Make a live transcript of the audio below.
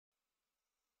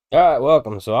Alright,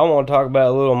 welcome. So I want to talk about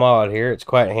a little mod here. It's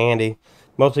quite handy.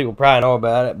 Most people probably know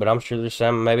about it, but I'm sure there's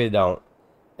some maybe don't.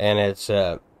 And it's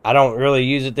I don't really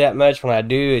use it that much. When I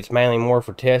do, it's mainly more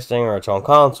for testing or it's on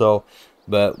console.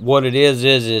 But what it is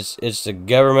it's the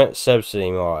government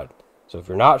subsidy mod. So if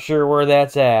you're not sure where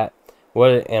that's at, what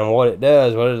it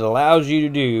allows you to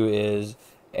do is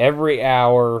every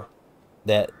hour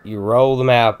that you roll the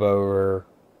map over,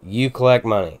 you collect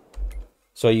money.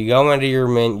 So you go into your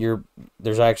menu.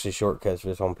 There's actually shortcuts for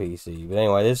this on PC. But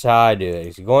anyway, this is how I do it.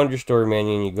 Is you go into your story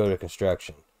menu and you go to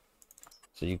construction.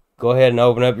 So you go ahead and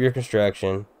open up your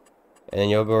construction. And then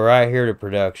you'll go right here to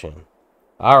production.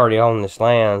 I already own this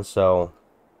land, so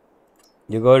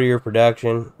you'll go to your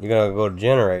production. You're going to go to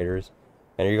generators.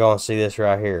 And you're going to see this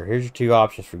right here. Here's your two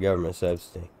options for government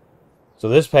subsidy. So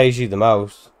this pays you the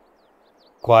most.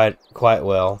 Quite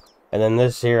well. And then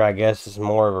this here, I guess, is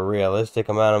more of a realistic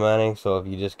amount of money. So if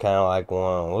you just kind of like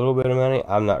want a little bit of money,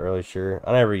 I'm not really sure.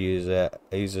 I never use that.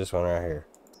 I use this one right here.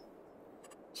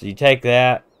 So you take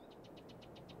that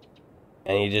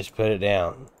and you just put it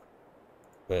down.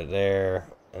 Put it there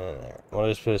and there.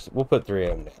 We'll put three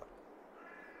of them down.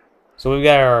 So we've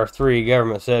got our three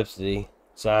government subsidy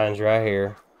signs right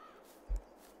here.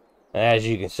 And as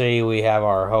you can see, we have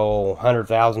our whole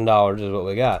 $100,000 is what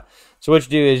we got. So what you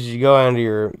do is you go into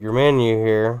your menu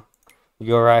here. You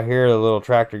go right here to the little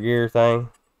tractor gear thing.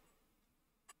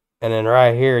 And then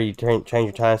right here, you change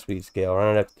your time speed scale.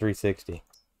 Run it up to 360.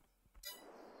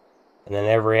 And then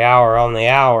every hour on the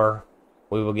hour,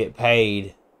 we will get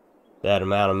paid that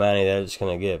amount of money that it's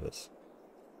going to give us.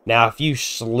 Now, if you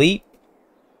sleep,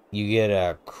 you get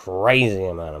a crazy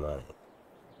amount of money.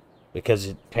 Because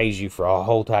it pays you for a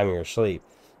whole time you're asleep.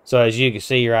 So as you can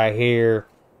see right here,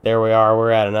 there we are.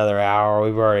 We're at another hour.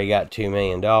 We've already got $2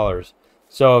 million.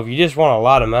 So if you just want a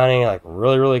lot of money, like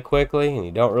really, really quickly, and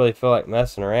you don't really feel like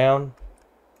messing around,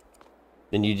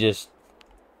 then you just...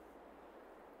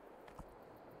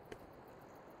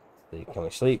 Can we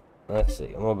sleep? Let's see.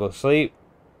 I'm going to go sleep.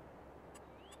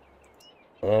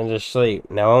 And just sleep.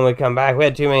 Now when we come back, we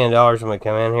had $2 million when we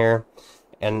come in here.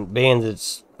 And being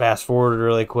it's fast forwarded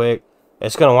really quick,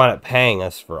 it's going to wind up paying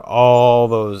us for all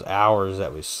those hours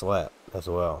that we slept as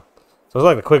well. So it's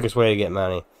like the quickest way to get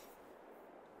money.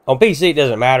 On PC, it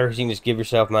doesn't matter because you can just give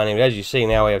yourself money. But as you see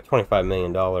now, we have $25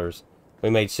 million. We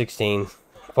made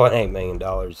 $16.8 million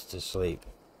to sleep.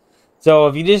 So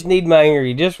if you just need money, or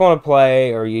you just want to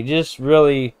play, or you just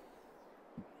really,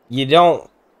 I don't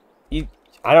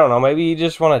know, maybe you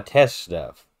just want to test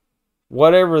stuff.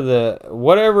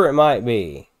 Whatever it might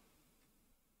be.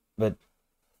 But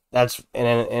that's,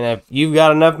 and if you've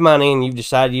got enough money and you've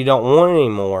decided you don't want any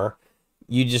more,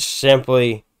 you just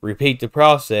simply repeat the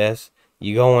process.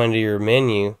 You go into your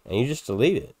menu and you just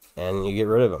delete it and you get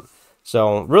rid of them.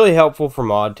 So really helpful for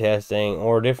mod testing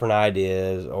or different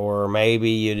ideas, or maybe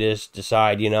you just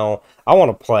decide, I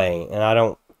want to play and I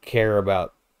don't care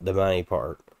about the money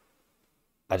part.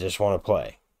 I just want to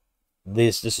play.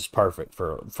 This is perfect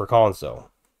for console.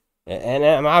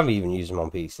 And I've even used them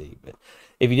on PC. But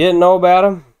if you didn't know about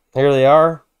them, here they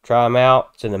are. Try them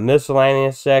out. It's in the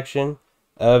miscellaneous section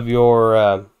of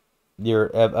of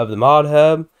the mod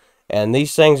hub, and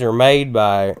these things are made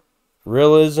by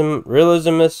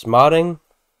Realismus Modding.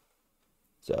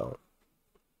 So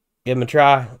give them a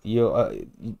try. You'll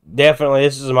definitely,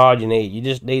 this is a mod you need. You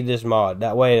just need this mod.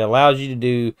 That way it allows you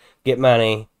to get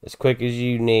money as quick as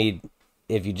you need.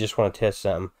 If you just want to test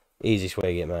something, easiest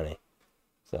way to get money.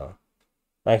 So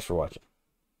thanks for watching.